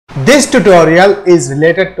This tutorial is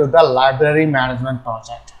related to the library management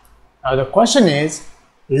project. Now the question is,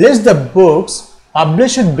 list the books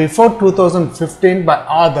published before 2015 by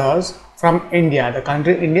authors from India. The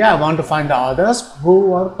country India, I want to find the authors who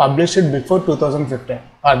were published before 2015.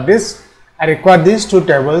 For this, I require these two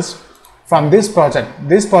tables from this project.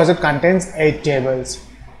 This project contains 8 tables.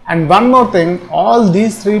 And one more thing, all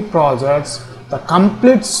these 3 projects, the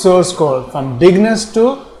complete source code from beginners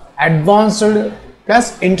to advanced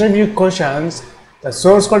plus interview questions, the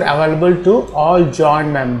source code available to all joint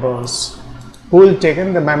members who will take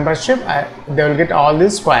in the membership. They will get all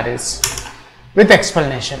these queries with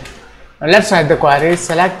explanation. Now let's write the query.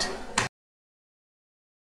 Select,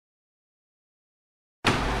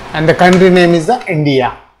 and the country name is the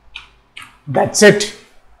India. That's it.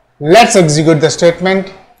 Let's execute the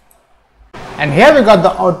statement. And here we got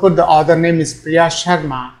the output. The author name is Priya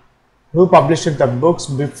Sharma, who published the books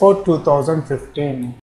before 2015.